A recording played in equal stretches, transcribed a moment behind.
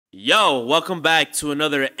Yo, welcome back to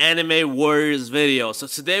another Anime Warriors video. So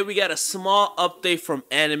today we got a small update from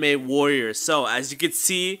Anime Warriors. So as you can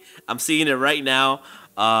see, I'm seeing it right now.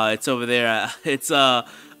 It's over there. It's a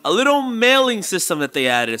little mailing system that they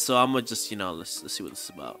added. So I'm gonna just, let's see what this is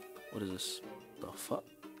about. What is this? The fuck?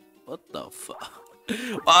 What the fuck?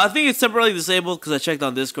 I think it's temporarily disabled because I checked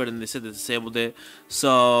on Discord and they said they disabled it.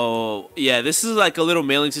 So yeah, this is like a little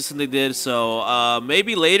mailing system they did. So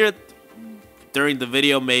maybe later during the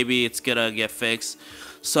video, maybe it's gonna get fixed.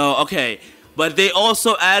 So okay, but they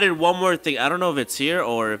also added one more thing. I don't know if it's here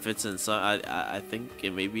or if it's in some. I think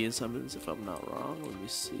it may be in summons if I'm not wrong. Let me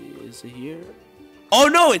see. Is it here? Oh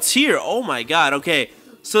no, it's here. Oh my god. Okay,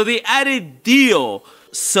 so they added Dio.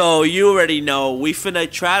 So you already know we finna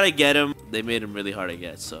try to get him. They made him really hard to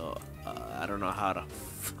get. So I don't know how to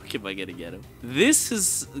fuck am I gonna get him. This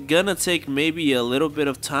is gonna take maybe a little bit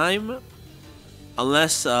of time,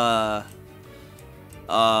 unless God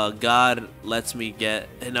lets me get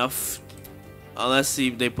enough. Unless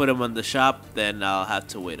they put him on the shop, then I'll have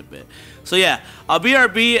to wait a bit. So yeah, I'll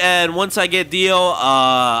BRB, and once I get Dio,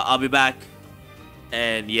 I'll be back.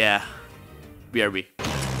 And yeah, BRB.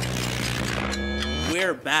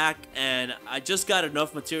 We're back, and I just got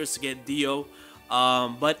enough materials to get Dio.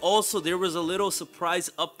 But also there was a little surprise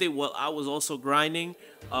update while I was also grinding.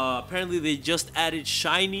 Apparently they just added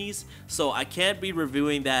shinies, so I can't be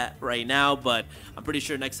reviewing that right now, but I'm pretty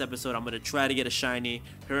sure next episode I'm gonna try to get a shiny.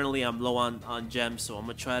 Currently I'm low on gems, so I'm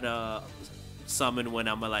gonna try to summon when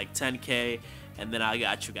I'm at like 10k, and then I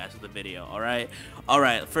got you guys with the video. Alright,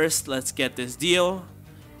 first let's get this Dio.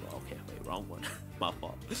 Okay, wait, wrong one. My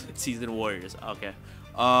fault. Seasoned Warriors. Okay,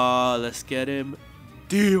 let's get him.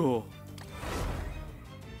 Dio.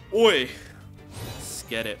 Oi! Let's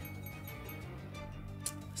get it.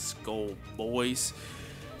 Let's go, boys.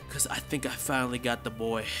 Because I think I finally got the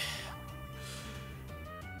boy.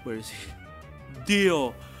 Where is he?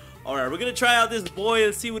 Dio! Alright, we're going to try out this boy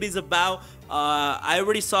and see what he's about. I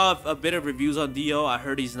already saw a bit of reviews on Dio. I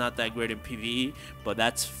heard he's not that great in PvE, but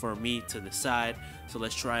that's for me to decide. So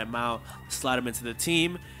let's try him out, slide him into the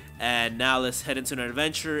team, and now let's head into an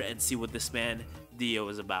adventure and see what this man Dio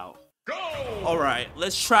is about. Alright,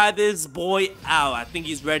 let's try this boy out. I think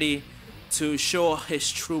he's ready to show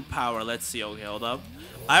his true power. Let's see. Okay, hold up.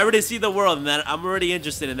 I already see the world, man. I'm already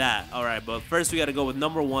interested in that. Alright, but first we gotta go with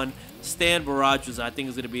number 1, Stan Barrage, which I think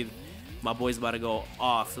is gonna be my boy's about to go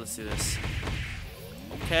off. Let's see this.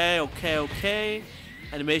 Okay.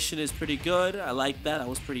 Animation is pretty good. I like that. That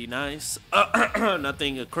was pretty nice.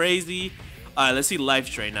 Nothing crazy. Alright, let's see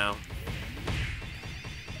Life Drain now.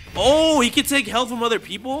 Oh, he can take health from other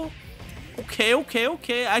people? Okay.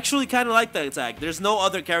 I actually kind of like that attack. There's no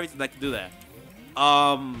other character that can do that.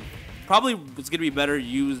 Probably it's gonna be better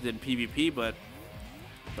used in PvP, but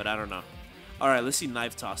I don't know. All right, let's see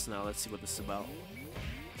Knife Toss now. Let's see what this is about.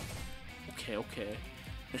 Okay.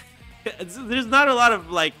 There's not a lot of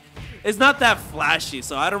like, it's not that flashy,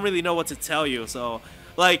 so I don't really know what to tell you. So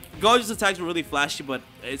like, Gojo's attacks were really flashy, but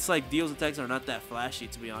it's like Dio's attacks are not that flashy,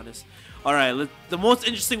 to be honest. All right, the most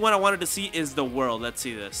interesting one I wanted to see is the world. Let's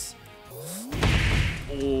see this.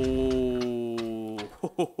 Oh,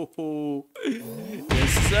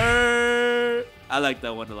 yes sir. I like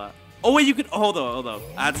that one a lot. Oh wait, you could hold on.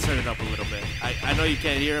 I had to turn it up a little bit. I know you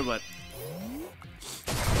can't hear it, but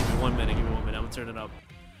give me 1 minute. I'm gonna turn it up.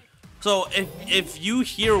 So if you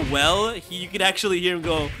hear well, you can actually hear him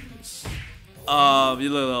go. Hold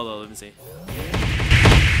on, let me see.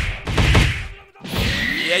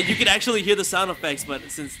 Yeah, you can actually hear the sound effects, but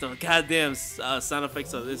since the goddamn sound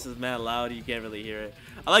effects of this is mad loud, you can't really hear it.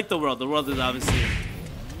 I like the world. The world is obviously...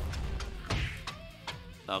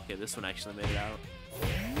 Okay, this one actually made it out.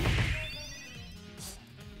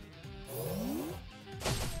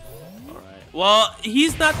 Alright. Well,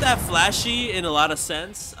 he's not that flashy in a lot of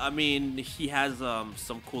sense. I mean, he has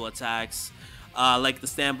some cool attacks. Like the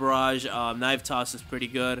Stan Barrage, Knife Toss is pretty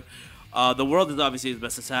good. The world is obviously his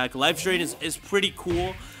best attack. Life Drain is pretty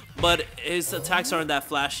cool, but his attacks aren't that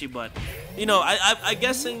flashy. But you know, I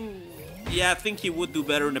guessing, yeah, I think he would do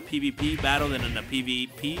better in a PvP battle than in a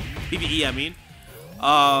PvE. I mean,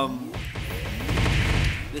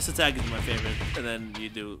 this attack is my favorite. And then you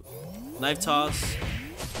do Knife Toss.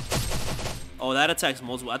 Oh, that attacks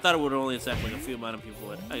multiple. I thought it would only attack like a few amount of people,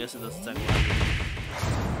 but I guess it does attack a lot of people.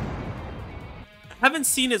 I haven't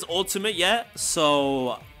seen his ultimate yet,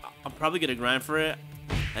 so I'm probably gonna grind for it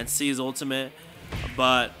and see his ultimate.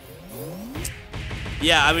 But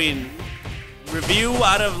yeah, I mean, review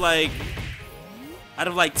out of like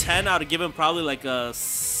 10, I would give him probably like a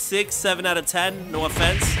 6, 7 out of 10. No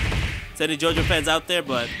offense to any JoJo fans out there,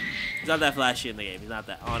 but He's not that flashy in the game. He's not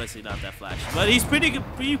that, honestly, not that flashy. But he's pretty good.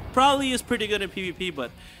 He probably is pretty good in PvP.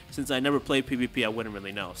 But since I never played PvP, I wouldn't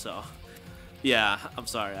really know. So, yeah, I'm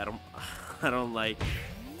sorry. I don't like.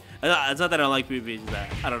 It's not that I don't like PvP. It's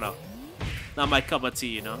that I don't know. Not my cup of tea,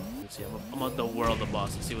 you know. Let's see, I'm on the world the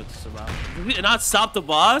boss. Let's see what this is about. Did we not stop the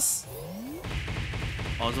boss?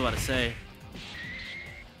 Oh, I was about to say.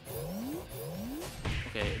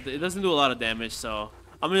 Okay, it doesn't do a lot of damage, so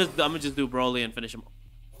I'm gonna just do Broly and finish him.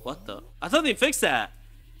 What the? I thought they fixed that.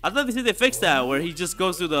 I thought they said they fixed that where he just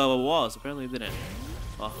goes through the walls. Apparently they didn't.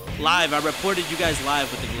 Well, live. I reported you guys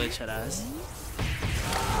live with the glitch head ass.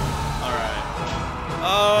 All right.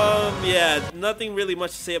 Yeah, nothing really much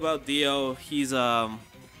to say about Dio. He's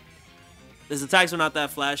his attacks are not that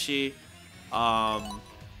flashy.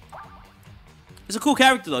 He's a cool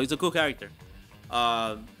character though. He's a cool character.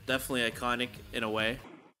 Definitely iconic in a way.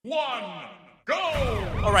 Go!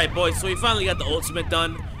 All right, boys. So we finally got the ultimate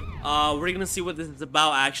done. We're gonna see what this is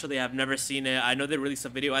about. Actually, I've never seen it. I know they released a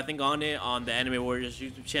video, I think, on it on the Anime Warriors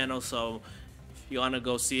YouTube channel. So if you wanna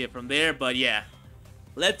go see it from there, but yeah,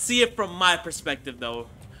 let's see it from my perspective though.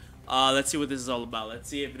 Let's see what this is all about. Let's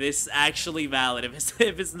see if this is actually valid.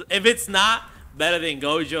 If it's not better than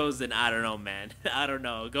Gojo's, then I don't know, man. I don't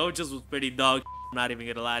know. Gojo's was pretty dog. I'm not even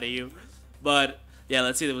gonna lie to you. But yeah,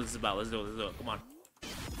 let's see what this is about. Let's do it. Let's do it. Come on.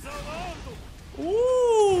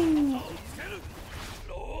 Ooh.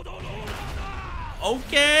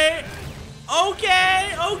 Okay.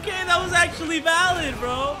 Okay. Okay. That was actually valid,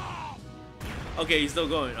 bro. Okay, he's still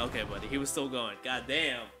going. Okay, buddy. He was still going. God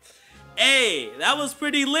damn. Hey, that was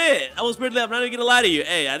pretty lit. That was pretty lit. I'm not even gonna lie to you.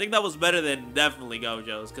 Hey, I think that was better than definitely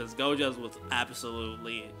Gojo's, because Gojo's was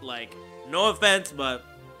absolutely, like, no offense, but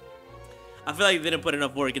I feel like they didn't put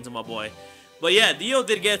enough work into my boy. But yeah, Dio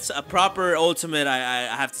did get a proper ultimate,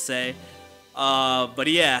 I have to say. But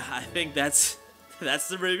yeah, I think that's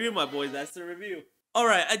the review, my boys. That's the review. All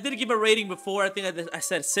right, I did give a rating before. I think I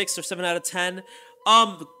said 6 or 7 out of 10.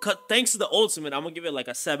 Thanks to the ultimate, I'm gonna give it like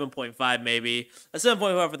a 7.5 maybe. A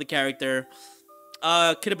 7.5 for the character.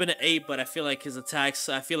 Could have been an 8, but I feel like his attacks,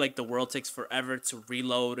 I feel like the world takes forever to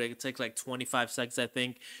reload. It takes like 25 seconds, I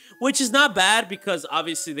think. Which is not bad because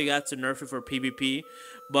obviously they got to nerf it for PvP.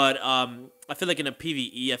 But I feel like in a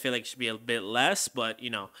PvE, I feel like it should be a bit less. But,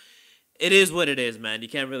 you know, it is what it is, man. You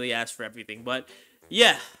can't really ask for everything. But,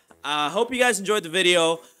 yeah. Hope you guys enjoyed the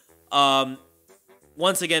video.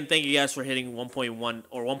 Once again, thank you guys for hitting 1.1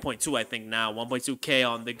 or 1.2, I think now. 1.2K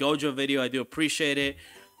on the Gojo video. I do appreciate it.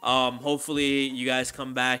 Hopefully you guys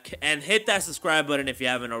come back and hit that subscribe button if you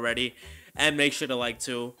haven't already, and make sure to like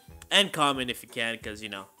too, and comment if you can, because you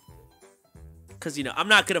know I'm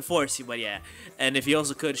not gonna force you, but yeah. And if you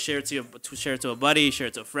also could share it to a buddy, share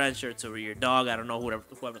it to a friend, share it to your dog, I don't know,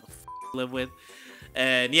 whoever the f you live with.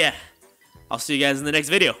 And yeah, I'll see you guys in the next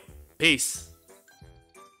video. Peace.